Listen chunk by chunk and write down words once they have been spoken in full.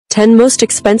10 Most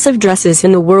Expensive Dresses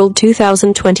in the World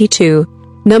 2022.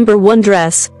 Number 1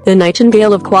 dress, the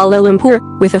Nightingale of Kuala Lumpur,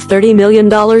 with a $30 million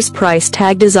price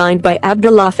tag designed by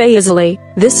Abdullah Fayazali.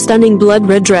 This stunning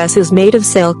blood-red dress is made of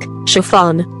silk,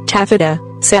 chiffon, taffeta,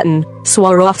 satin,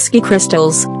 Swarovski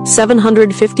crystals,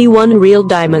 751 real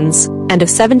diamonds, and a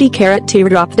 70-carat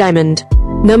teardrop diamond.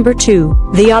 Number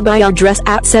 2, the Abaya dress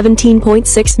at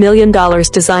 $17.6 million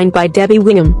designed by Debbie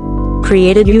Wingham.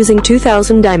 Created using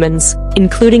 2,000 diamonds,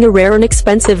 including a rare and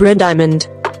expensive red diamond.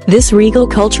 This regal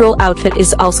cultural outfit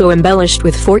is also embellished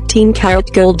with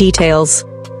 14-karat gold details.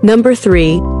 Number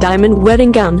 3, Diamond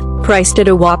Wedding Gown, priced at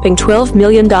a whopping $12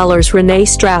 million. Renee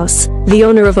Strauss, the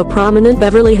owner of a prominent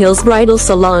Beverly Hills bridal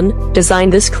salon,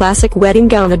 designed this classic wedding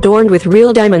gown adorned with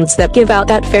real diamonds that give out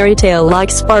that fairy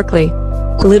tale-like sparkly,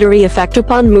 glittery effect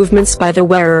upon movements by the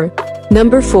wearer.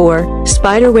 Number 4,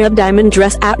 Spiderweb Diamond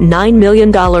Dress at $9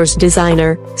 million.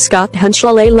 Designer, Scott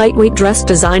Henschel. A lightweight dress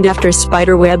designed after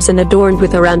spiderwebs and adorned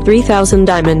with around 3,000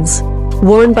 diamonds.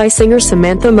 Worn by singer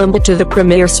Samantha Mumble to the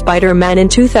premiere Spider-Man in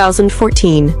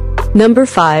 2014. Number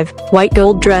 5, White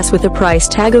Gold Dress with a price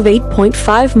tag of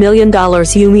 $8.5 million.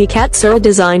 Yumi Katsura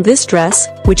designed this dress,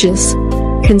 which is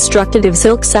constructed of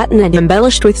silk satin and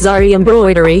embellished with zari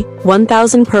embroidery,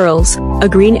 1,000 pearls, a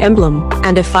green emblem,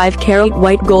 and a 5-carat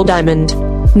white gold diamond.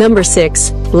 Number 6,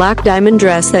 Black Diamond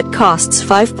Dress that costs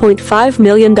 $5.5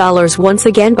 million. Once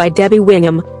again by Debbie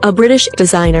Wingham, a British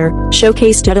designer,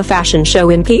 showcased at a fashion show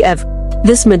in Kiev.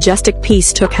 This majestic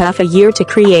piece took half a year to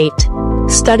create.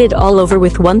 Studded all over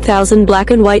with 1,000 black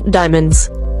and white diamonds.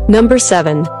 Number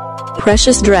 7,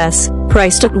 Precious Dress,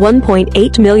 priced at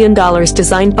 $1.8 million.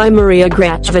 Designed by Maria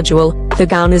Grachvijewel, the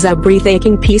gown is a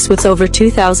breathtaking piece with over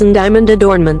 2,000 diamond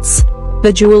adornments.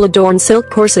 The jewel-adorned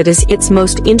silk corset is its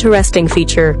most interesting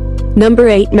feature. Number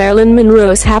 8, Marilyn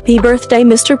Monroe's Happy Birthday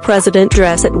Mr. President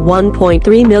dress at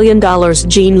 $1.3 million.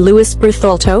 Jean-Louis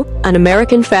Bertholto, an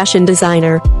American fashion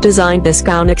designer, designed this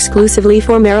gown exclusively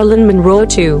for Marilyn Monroe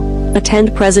to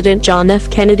attend President John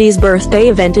F. Kennedy's birthday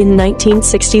event in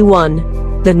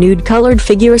 1961. The nude-colored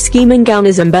figure scheming gown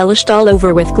is embellished all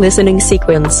over with glistening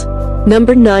sequins.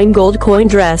 Number 9, Gold Coin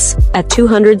Dress, at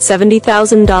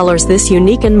 $270,000. This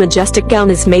unique and majestic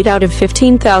gown is made out of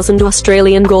 15,000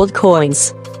 Australian gold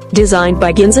coins. Designed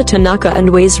by Ginza Tanaka and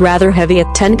weighs rather heavy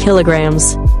at 10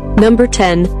 kilograms. Number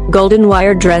 10, Golden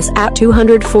Wire Dress at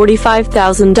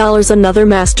 $245,000. Another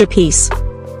masterpiece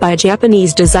by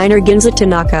Japanese designer Ginza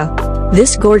Tanaka.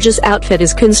 This gorgeous outfit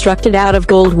is constructed out of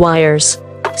gold wires.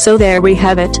 So there we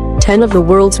have it, 10 of the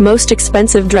world's most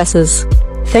expensive dresses.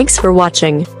 Thanks for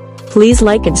watching. Please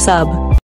like and sub.